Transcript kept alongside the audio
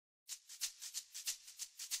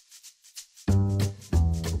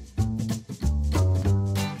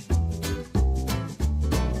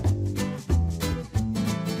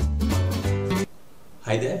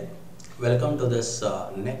Hi there, welcome to this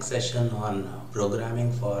next session on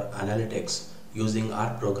programming for analytics using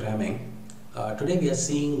R programming. Today we are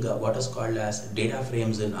seeing what is called as data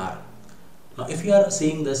frames in R. Now if you are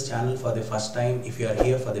seeing this channel for the first time, if you are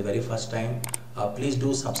here for the very first time, please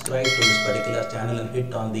do subscribe to this particular channel and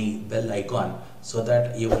hit on the bell icon so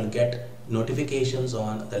that you will get notifications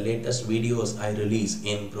on the latest videos I release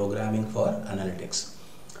in programming for analytics.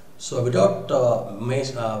 So without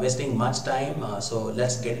wasting much time, so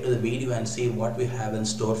let's get into the video and see what we have in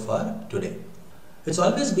store for today. It's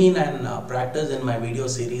always been an practice in my video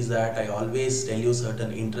series that I always tell you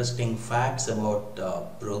certain interesting facts about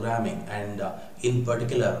programming and in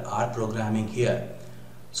particular R programming here.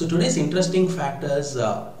 So today's interesting fact is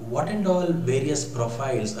what and all various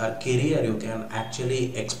profiles or career you can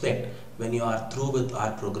actually expect when you are through with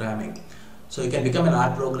R programming. So you can become an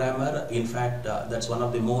R programmer. In fact, that's one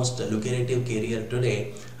of the most lucrative career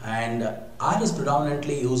today, and R is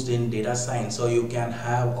predominantly used in data science. So you can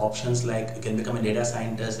have options like you can become a data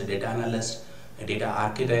scientist, a data analyst, a data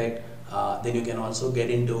architect. Then you can also get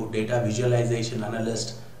into data visualization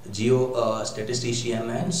analyst, statistician,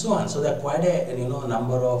 and so on. So there are quite a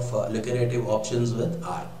number of lucrative options with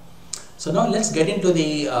R. So now let's get into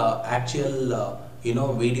the actual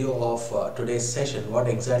video of today's session. What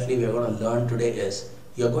exactly we are going to learn today is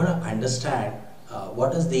you're going to understand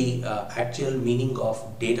what is the actual meaning of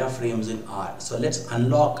data frames in R. So let's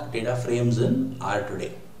unlock data frames in R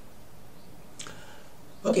today.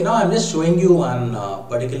 Okay, now I'm just showing you one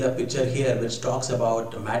particular picture here which talks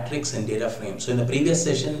about matrix and data frame. So in the previous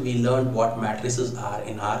session we learned what matrices are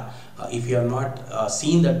in R. If you have not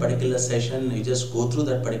seen that particular session, you just go through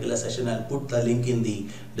that particular session. I'll put the link in the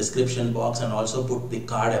description box and also put the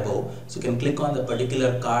card above. So you can click on the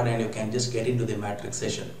particular card and you can just get into the matrix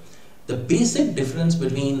session. The basic difference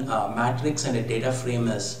between a matrix and a data frame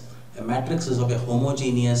is a matrix is of a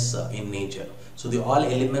homogeneous in nature. So all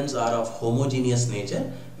elements are of homogeneous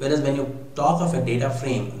nature, whereas when you talk of a data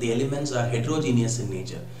frame, the elements are heterogeneous in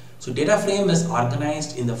nature. So data frame is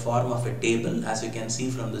organized in the form of a table, as you can see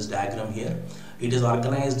from this diagram here. It is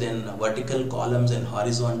organized in vertical columns and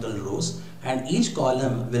horizontal rows, and each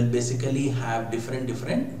column will basically have different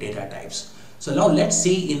data types. So now let's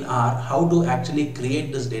see in R how to actually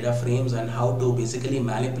create this data frames and how to basically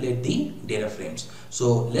manipulate the data frames.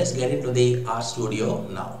 So let's get into the R Studio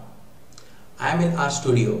now. I am in R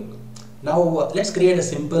Studio. Now let's create a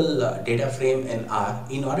simple data frame in R.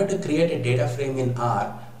 In order to create a data frame in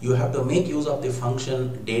R, you have to make use of the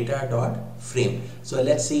function data.frame. So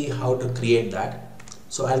let's see how to create that.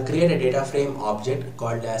 So I'll create a data frame object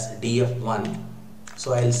called as df1.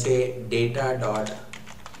 So I'll say data.frame.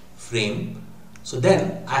 So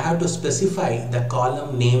then I have to specify the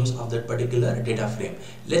column names of that particular data frame.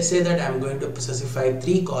 Let's say that I'm going to specify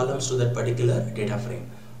 3 columns to that particular data frame.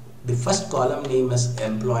 The first column name is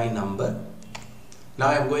employee number. Now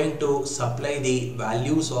I'm going to supply the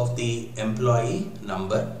values of the employee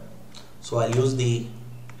number. So I will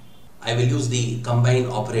use the combine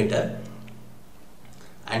operator,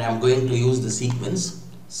 and I'm going to use the sequence,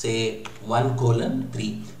 say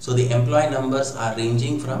 1:3. So the employee numbers are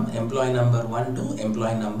ranging from employee number 1 to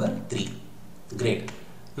employee number 3. Great.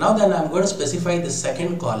 Now then I'm going to specify the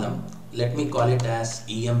second column. Let me call it as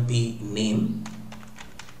emp name.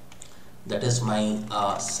 That is my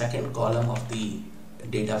second column of the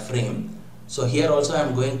data frame. So here also I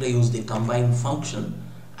am going to use the combine function,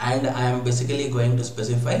 and I am basically going to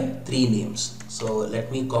specify 3 names. So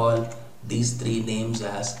let me call these 3 names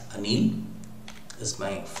as Anil is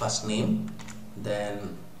my first name,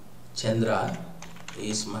 then Chandra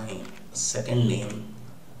is my second name,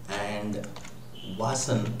 and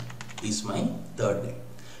Vasan is my third name.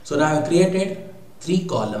 So now I have created 3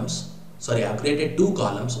 columns. Sorry, I've created 2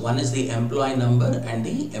 columns. One is the employee number and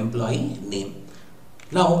the employee name.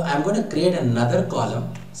 Now I'm going to create another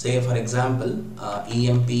column, say for example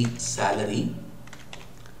emp salary.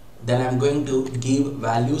 Then I'm going to give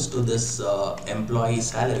values to this employee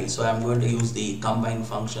salary. So I'm going to use the combine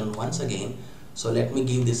function once again. So let me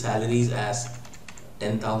give the salaries as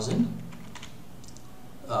 10,000,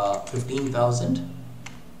 15,000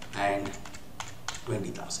 and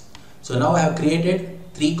 20,000. So now I have created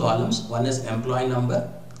 3 columns. One is employee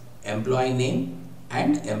number, employee name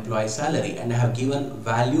and employee salary, and I have given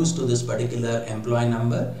values to this particular employee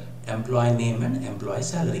number, employee name and employee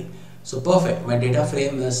salary. So perfect, my data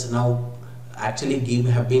frame is now actually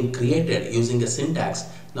have been created using a syntax.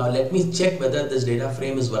 Now let me check whether this data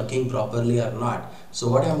frame is working properly or not. So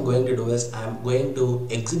what I am going to do is I am going to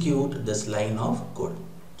execute this line of code.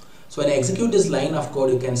 So when I execute this line of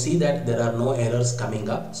code, you can see that there are no errors coming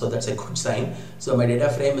up. So that's a good sign. So my data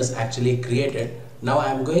frame is actually created. Now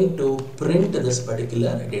I am going to print this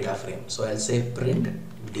particular data frame. So I'll say print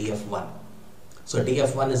df1. So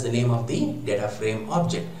df1 is the name of the data frame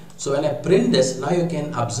object. So when I print this, now you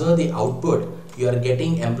can observe the output. You are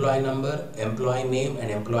getting employee number, employee name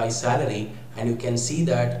and employee salary, and you can see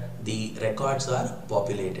that the records are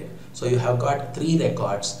populated. So you have got 3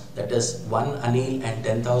 records, that is 1 Anil and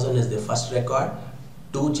 10,000 is the first record,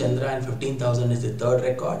 2 Chandra and 15,000 is the third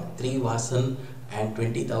record, 3 Vasan and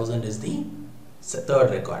 20,000 is the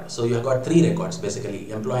third record. So you have got 3 records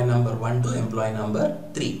basically, employee number 1 to employee number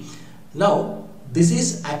 3. Now this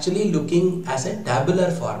is actually looking as a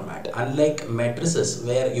tabular format, unlike matrices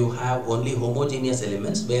where you have only homogeneous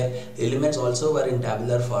elements, where elements also were in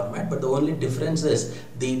tabular format, but the only difference is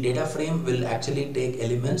the data frame will actually take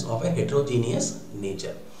elements of a heterogeneous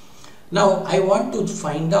nature. Now I want to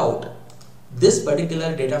find out this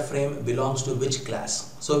particular data frame belongs to which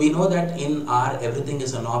class. So we know that in R everything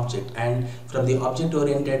is an object, and from the object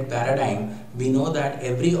oriented paradigm we know that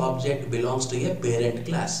every object belongs to a parent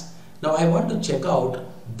class. Now I want to check out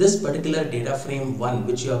this particular data frame 1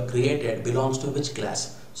 which you have created belongs to which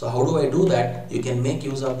class. So how do I do that? You can make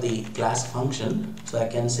use of the class function. So I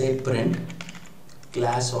can say print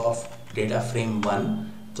class of data frame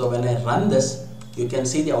 1. So when I run this, you can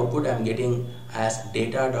see the output I am getting as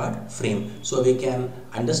data.frame. So we can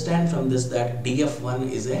understand from this that df1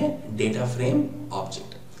 is a data frame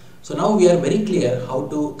object. So now we are very clear how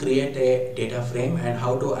to create a data frame and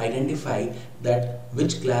how to identify that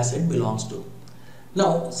which class it belongs to.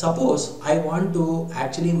 Now suppose I want to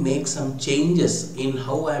actually make some changes in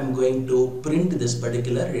how I am going to print this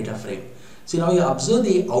particular data frame. So now you observe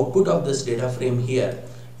the output of this data frame here.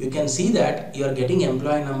 You can see that you are getting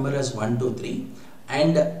employee number as 1, 2, 3.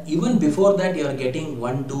 And even before that you are getting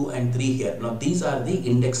 1, 2 and 3 here. Now these are the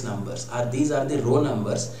index numbers, or these are the row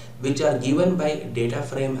numbers which are given by data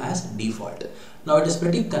frame as default. Now it is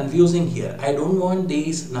pretty confusing here. I don't want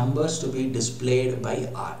these numbers to be displayed by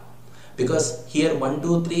R, because here 1,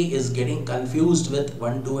 2, 3 is getting confused with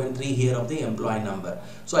 1, 2 and 3 here of the employee number.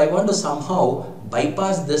 So I want to somehow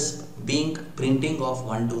bypass this being printing of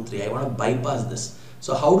 1, 2, 3. I want to bypass this.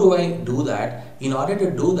 So how do I do that? In order to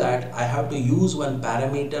do that, I have to use one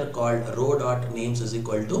parameter called row.names is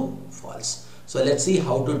equal to false. So let's see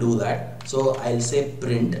how to do that. So I'll say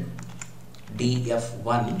print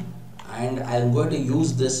df1, and I'm going to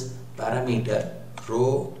use this parameter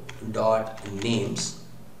row.names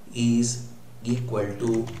is equal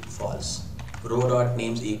to false.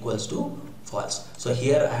 Row.names equals to false. So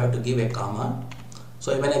here I have to give a comma.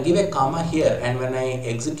 So when I give a comma here and when I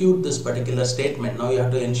execute this particular statement, now you have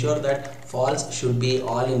to ensure that false should be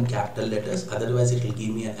all in capital letters, otherwise it will give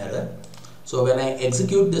me an error. So when I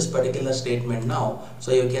execute this particular statement now,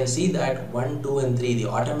 so you can see that 1, 2 and 3, the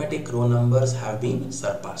automatic row numbers have been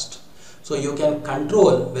surpassed. So you can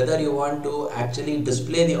control whether you want to actually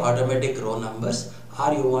display the automatic row numbers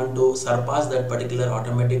or you want to surpass that particular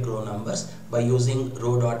automatic row numbers by using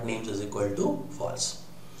row.names is equal to false.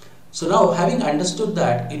 So now, having understood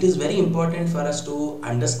that, it is very important for us to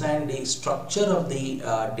understand the structure of the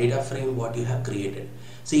data frame what you have created.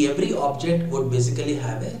 See, every object would basically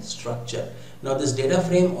have a structure. Now this data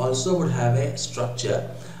frame also would have a structure,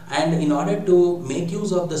 and in order to make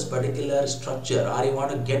use of this particular structure, or you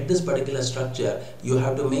want to get this particular structure, you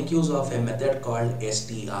have to make use of a method called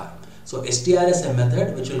str. So str is a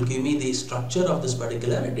method which will give me the structure of this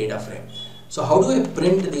particular data frame. So how do I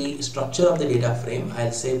print the structure of the data frame?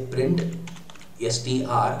 I'll say print str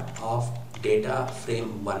of data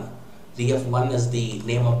frame 1. df1 is the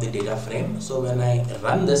name of the data frame. So when I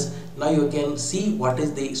run this, now you can see what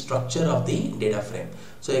is the structure of the data frame.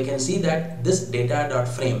 So you can see that this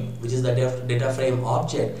data.frame, which is the data frame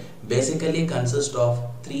object, basically consists of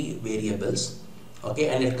 3 variables. Okay,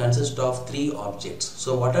 and it consists of 3 objects.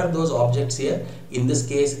 So what are those objects here? In this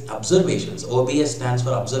case, observations. OBS stands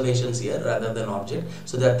for observations here rather than object.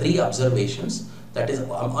 So there are 3 observations. That is,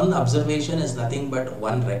 one observation is nothing but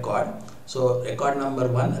one record. So record number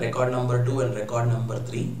 1, record number 2 and record number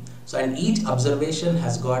 3. So and each observation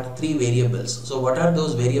has got 3 variables. So what are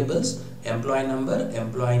those variables? Employee number,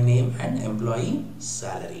 employee name and employee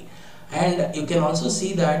salary. And you can also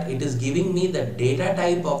see that it is giving me the data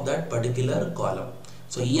type of that particular column.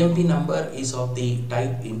 So EMP number is of the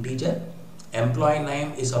type integer, employee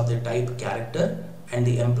name is of the type character, and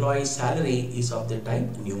the employee salary is of the type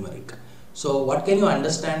numeric. So what can you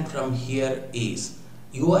understand from here is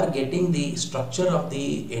you are getting the structure of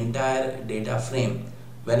the entire data frame.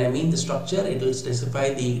 When I mean the structure, it will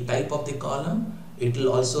specify the type of the column, it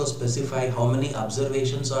will also specify how many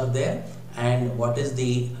observations are there and what is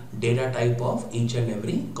the data type of each and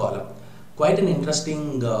every column. Quite an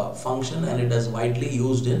interesting function, and it is widely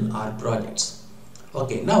used in our projects.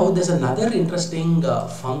 Okay, now there's another interesting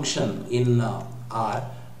function in R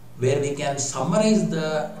where we can summarize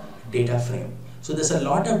the data frame. So there's a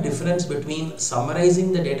lot of difference between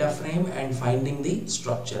summarizing the data frame and finding the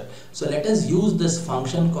structure. So let us use this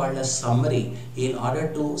function called as summary in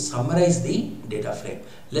order to summarize the data frame.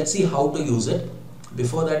 Let's see how to use it.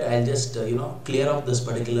 Before that, I'll just clear up this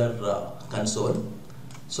particular console.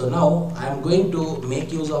 So now I'm going to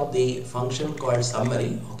make use of the function called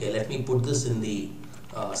summary. Okay, let me put this in the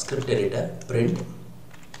script editor. Print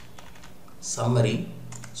summary.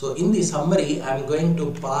 So in the summary, I'm going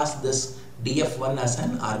to pass this df1 as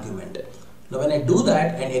an argument. Now when I do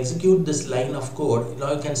that and execute this line of code,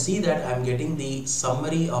 now you can see that I'm getting the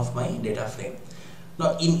summary of my data frame.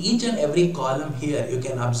 Now in each and every column here, you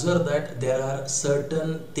can observe that there are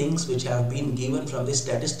certain things which have been given from the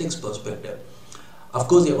statistics perspective. Of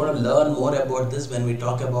course, you're going to learn more about this when we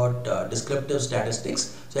talk about descriptive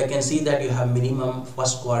statistics. So I can see that you have minimum,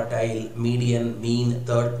 first quartile, median, mean,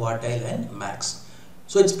 third quartile, and max.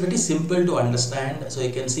 So it's pretty simple to understand. So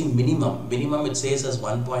you can see minimum it says as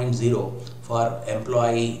 1.0 for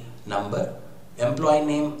employee number, employee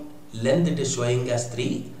name length it is showing as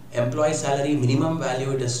 3, employee salary minimum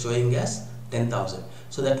value it is showing as 10,000.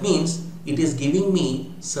 So that means it is giving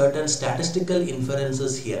me certain statistical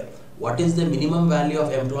inferences here. What is the minimum value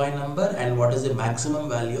of employee number and what is the maximum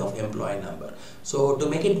value of employee number? So to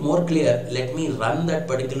make it more clear, let me run that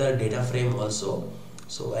particular data frame also.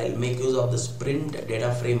 So I'll make use of this print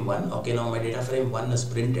data frame 1. Okay, now my data frame 1 is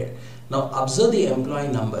printed. Now observe the employee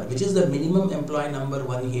number, which is the minimum employee number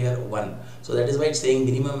 1 here, 1. So that is why it's saying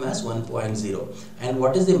minimum as 1.0. And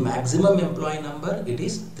what is the maximum employee number? It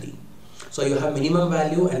is 3. So you have minimum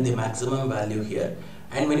value and the maximum value here.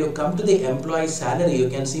 And when you come to the employee salary, you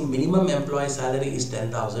can see minimum employee salary is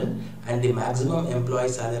 10,000 and the maximum employee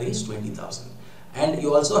salary is 20,000. And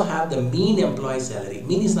you also have the mean employee salary.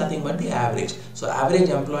 Mean is nothing but the average. So average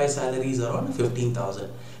employee salary is around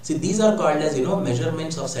 15,000. See, these are called as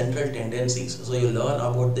measurements of central tendencies. So you learn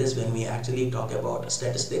about this when we actually talk about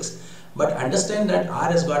statistics. But understand that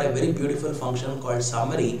R has got a very beautiful function called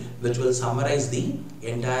summary, which will summarize the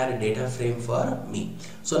entire data frame for me.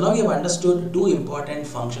 So now you have understood two important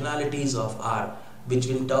functionalities of R, which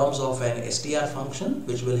in terms of an str function,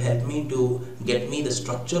 which will help me to get me the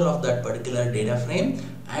structure of that particular data frame,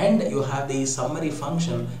 and you have the summary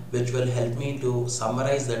function which will help me to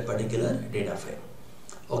summarize that particular data frame.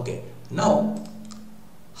 Okay, now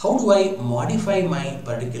how do I modify my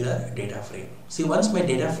particular data frame? See, once my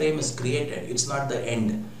data frame is created, it's not the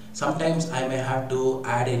end. Sometimes I may have to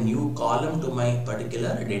add a new column to my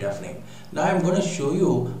particular data frame. Now I'm going to show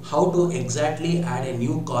you how to exactly add a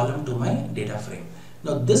new column to my data frame.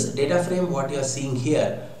 Now this data frame, what you are seeing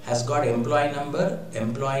here, has got employee number,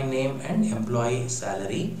 employee name and employee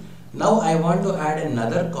salary. Now I want to add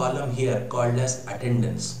another column here called as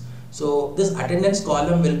attendance. So this attendance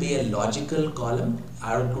column will be a logical column,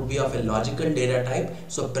 or it could be of a logical data type.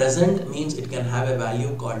 So present means it can have a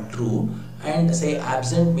value called true, and say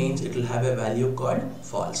absent means it will have a value called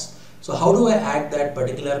false. So how do I add that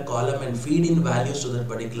particular column and feed in values to that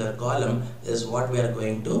particular column is what we are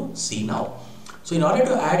going to see now. So in order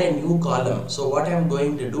to add a new column, so what I am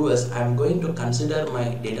going to do is I am going to consider my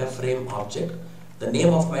data frame object. The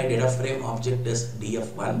name of my data frame object is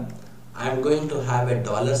df1. I am going to have a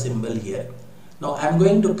dollar symbol here. Now I am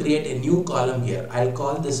going to create a new column here. I'll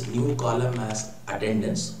call this new column as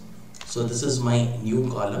attendance. So this is my new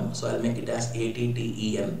column. So I'll make it as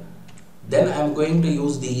ATTEN. Then I am going to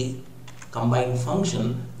use the combine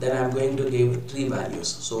function. Then I am going to give three values.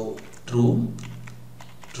 So true,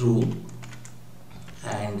 true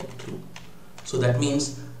and true. So that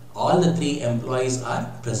means all the three employees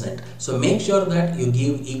are present. So make sure that you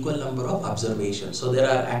give equal number of observations. So there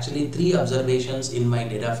are actually 3 observations in my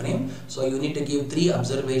data frame. So you need to give 3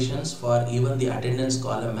 observations for even the attendance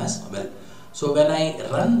column as well. So when I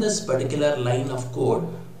run this particular line of code,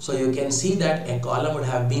 so you can see that a column would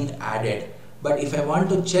have been added. But if I want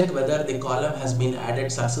to check whether the column has been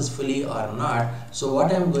added successfully or not, so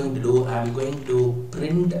what I am going to do, I am going to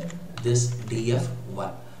print this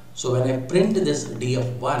df1. So when I print this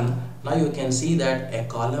df1, now you can see that a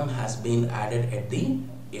column has been added at the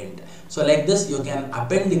end. So like this you can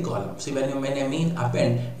append the column. See, when I mean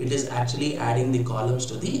append, it is actually adding the columns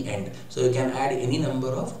to the end. So you can add any number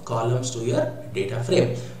of columns to your data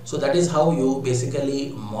frame. So that is how you basically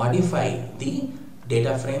modify the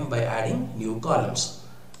data frame by adding new columns.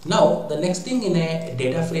 Now the next thing in a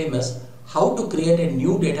data frame is how to create a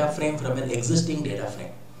new data frame from an existing data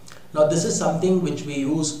frame. Now this is something which we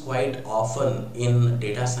use quite often in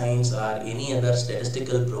data science or any other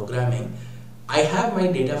statistical programming. I have my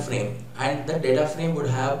data frame, and that data frame would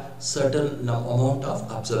have certain amount of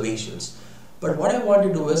observations. But what I want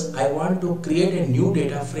to do is I want to create a new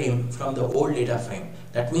data frame from the old data frame.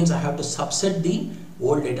 That means I have to subset the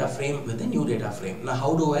old data frame with the new data frame. Now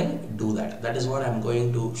how do I do that? That is what I'm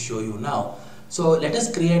going to show you now. So let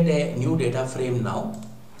us create a new data frame now.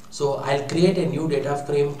 So I'll create a new data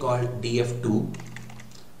frame called df2.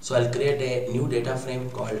 So I'll create a new data frame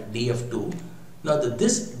called df2. Now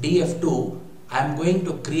this df2, I'm going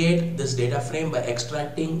to create this data frame by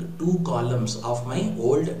extracting two columns of my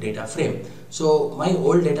old data frame. So my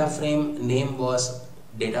old data frame name was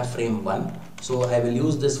data frame 1. So I will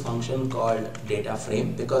use this function called data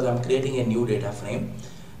frame because I'm creating a new data frame.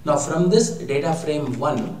 Now from this data frame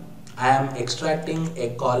 1, I am extracting a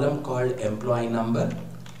column called employee number,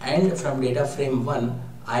 and from data frame 1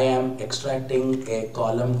 I am extracting a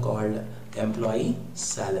column called employee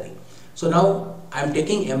salary. So now I am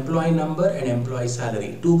taking employee number and employee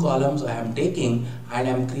salary, two columns I am taking, and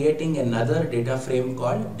I am creating another data frame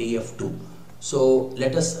called df2. So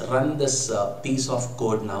let us run this piece of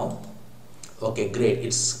code now. Okay, great,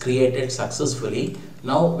 it's created successfully.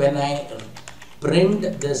 Now when I print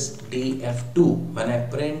this df2,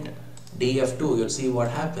 you'll see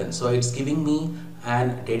what happens. So it's giving me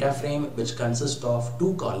an data frame which consists of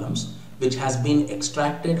two columns, which has been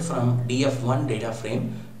extracted from df1 data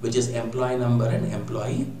frame, which is employee number and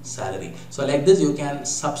employee salary. So like this you can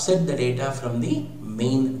subset the data from the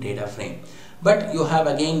main data frame. But you have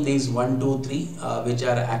again these 1, 2, 3 which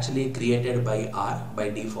are actually created by R by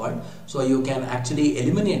default. So you can actually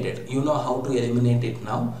eliminate it. You know how to eliminate it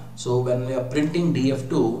now. So when we are printing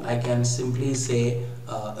df2, I can simply say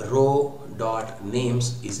row dot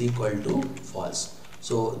names is equal to false.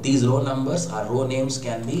 So these row numbers or row names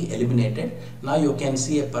can be eliminated. Now you can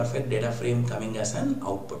see a perfect data frame coming as an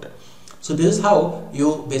output. So this is how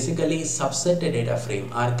you basically subset a data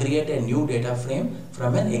frame or create a new data frame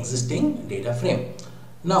from an existing data frame.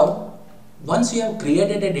 Now once you have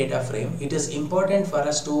created a data frame, it is important for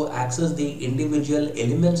us to access the individual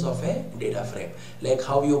elements of a data frame, like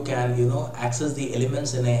how you can access the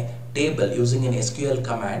elements in a table using an SQL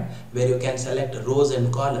command where you can select rows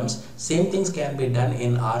and columns. Same things can be done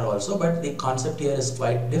in R also, but the concept here is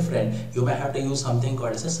quite different. You may have to use something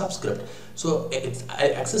called as a subscript. So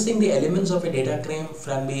accessing the elements of a data frame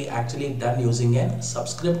can be actually done using a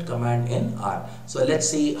subscript command in R. So let's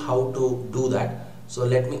see how to do that. So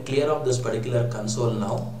let me clear up this particular console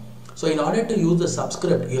now. So in order to use the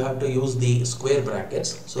subscript, you have to use the square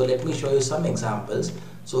brackets. So let me show you some examples.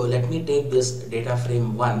 So let me take this data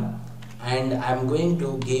frame 1 and I'm going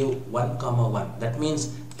to give 1, 1. That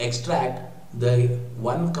means extract the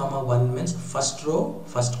 1, 1 means first row,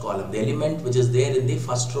 first column, the element which is there in the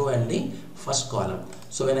first row and the first column.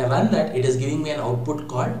 So when I run that, it is giving me an output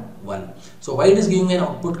called 1. So why it is giving me an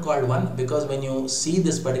output called 1? Because when you see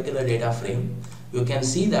this particular data frame, you can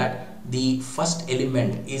see that the first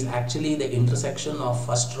element is actually the intersection of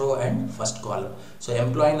first row and first column. So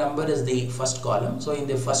employee number is the first column. So in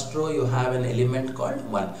the first row you have an element called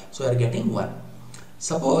 1. So you are getting 1.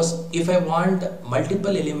 Suppose if I want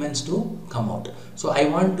multiple elements to come out. So I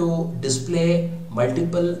want to display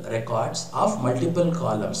multiple records of multiple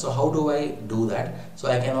columns. So how do I do that? So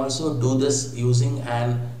I can also do this using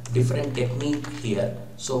an different technique here.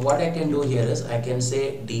 So what I can do here is I can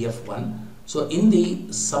say df1. So in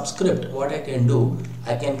the subscript, what I can do,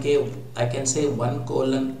 I can say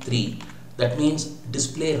 1, 3. That means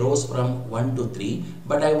display rows from 1 to 3.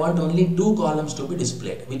 But I want only two columns to be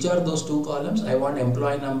displayed. Which are those two columns? I want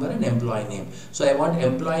employee number and employee name. So I want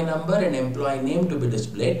employee number and employee name to be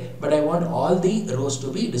displayed. But I want all the rows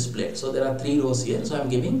to be displayed. So there are 3 rows here. So I am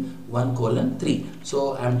giving 1, 3.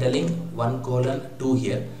 So I am telling 1, 2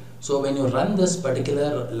 here. So when you run this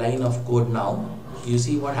particular line of code now, you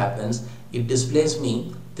see what happens. It displays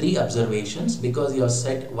me 3 observations because you have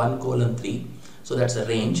set 1, 3. So that's a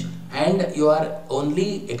range, and you are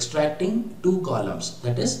only extracting 2 columns,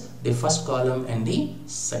 that is the first column and the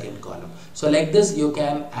second column. So like this you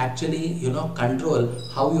can actually control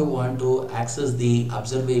how you want to access the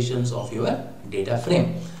observations of your data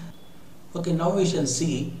frame. Okay, now we shall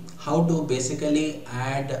see how to basically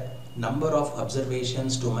add number of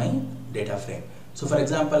observations to my data frame. So for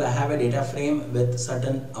example, I have a data frame with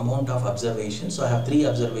certain amount of observations. So I have 3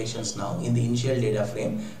 observations now in the initial data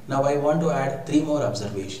frame. Now I want to add 3 more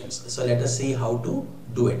observations. So let us see how to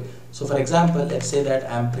do it. So for example, let's say that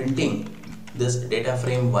I am printing this data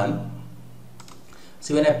frame 1.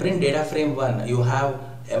 See, when I print data frame 1, you have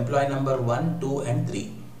employee number 1, 2 and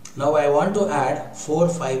 3. Now I want to add 4,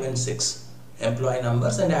 5 and 6 employee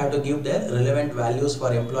numbers, and I have to give their relevant values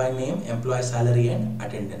for employee name, employee salary and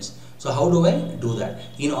attendance. So how do I do that?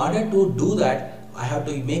 In order to do that, I have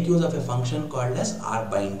to make use of a function called as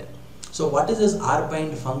rbind. So what is this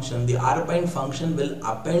rbind function? The rbind function will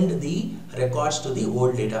append the records to the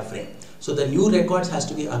old data frame. So the new records has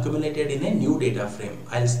to be accumulated in a new data frame.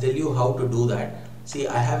 I'll tell you how to do that. See,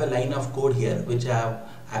 I have a line of code here which I have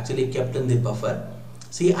actually kept in the buffer.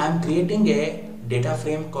 See, I am creating a data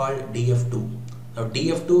frame called df2. Now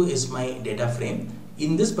df2 is my data frame.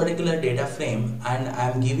 In this particular data frame, and I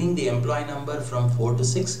am giving the employee number from 4 to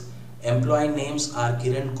 6. Employee names are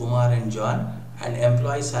Kiran, Kumar and John, and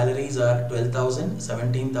employee salaries are 12,000,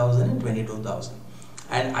 17,000 and 22,000.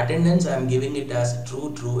 And attendance I am giving it as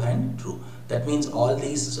true, true and true. That means all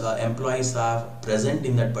these employees are present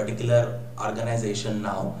in that particular organization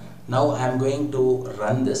now. Now I am going to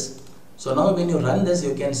run this. So now when you run this,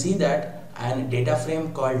 you can see that an data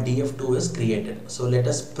frame called df2 is created. So let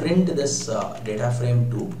us print this data frame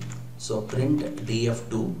 2. So print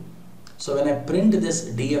df2. So when I print this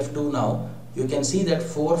df2 now, you can see that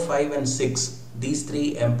 4, 5 and 6, these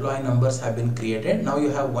 3 employee numbers have been created. Now you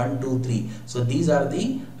have 1, 2, 3. So these are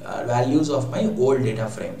the values of my old data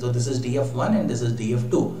frame. So this is df1 and this is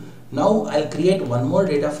df2. Now I'll create one more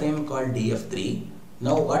data frame called df3.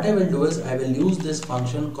 Now what I will do is I will use this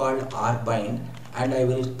function called rbind, and I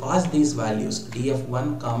will pass these values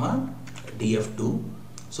df1 comma df2.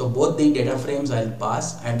 So both the data frames I will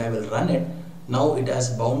pass and I will run it. Now it has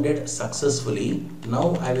bounded successfully.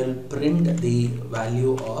 Now I will print the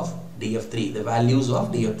value of df3, the values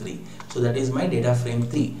of df3. So that is my data frame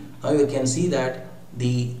 3. Now you can see that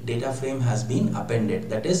the data frame has been appended.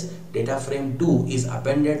 That is, data frame 2 is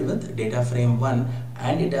appended with data frame 1,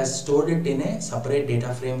 and it has stored it in a separate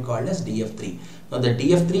data frame called as df3. Now the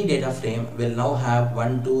df3 data frame will now have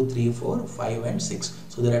 1, 2, 3, 4, 5 and 6.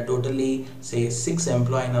 So there are totally say 6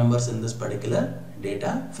 employee numbers in this particular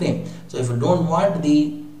data frame. So if you don't want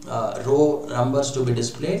the row numbers to be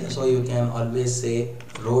displayed, so you can always say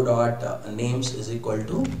row dot names is equal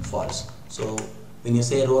to false. So when you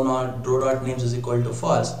say row dot names is equal to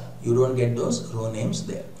false, you don't get those row names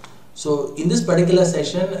there. So in this particular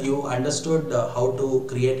session, you understood how to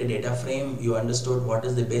create a data frame. You understood what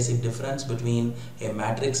is the basic difference between a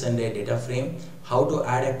matrix and a data frame, how to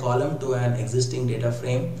add a column to an existing data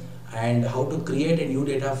frame, and how to create a new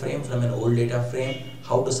data frame from an old data frame,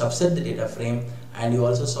 how to subset the data frame, and you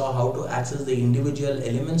also saw how to access the individual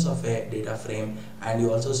elements of a data frame, and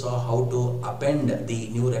you also saw how to append the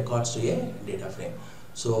new records to a data frame.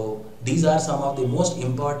 So these are some of the most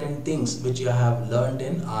important things which you have learned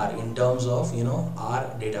in R in terms of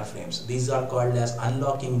R data frames. These are called as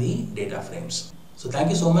unlocking the data frames. So thank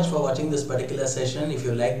you so much for watching this particular session. If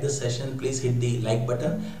you like this session, please hit the like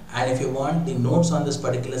button, and if you want the notes on this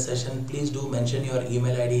particular session, please do mention your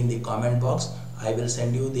email ID in the comment box. I will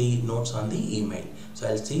send you the notes on the email. So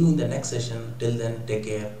I'll see you in the next session. Till then, take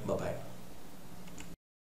care. Bye bye.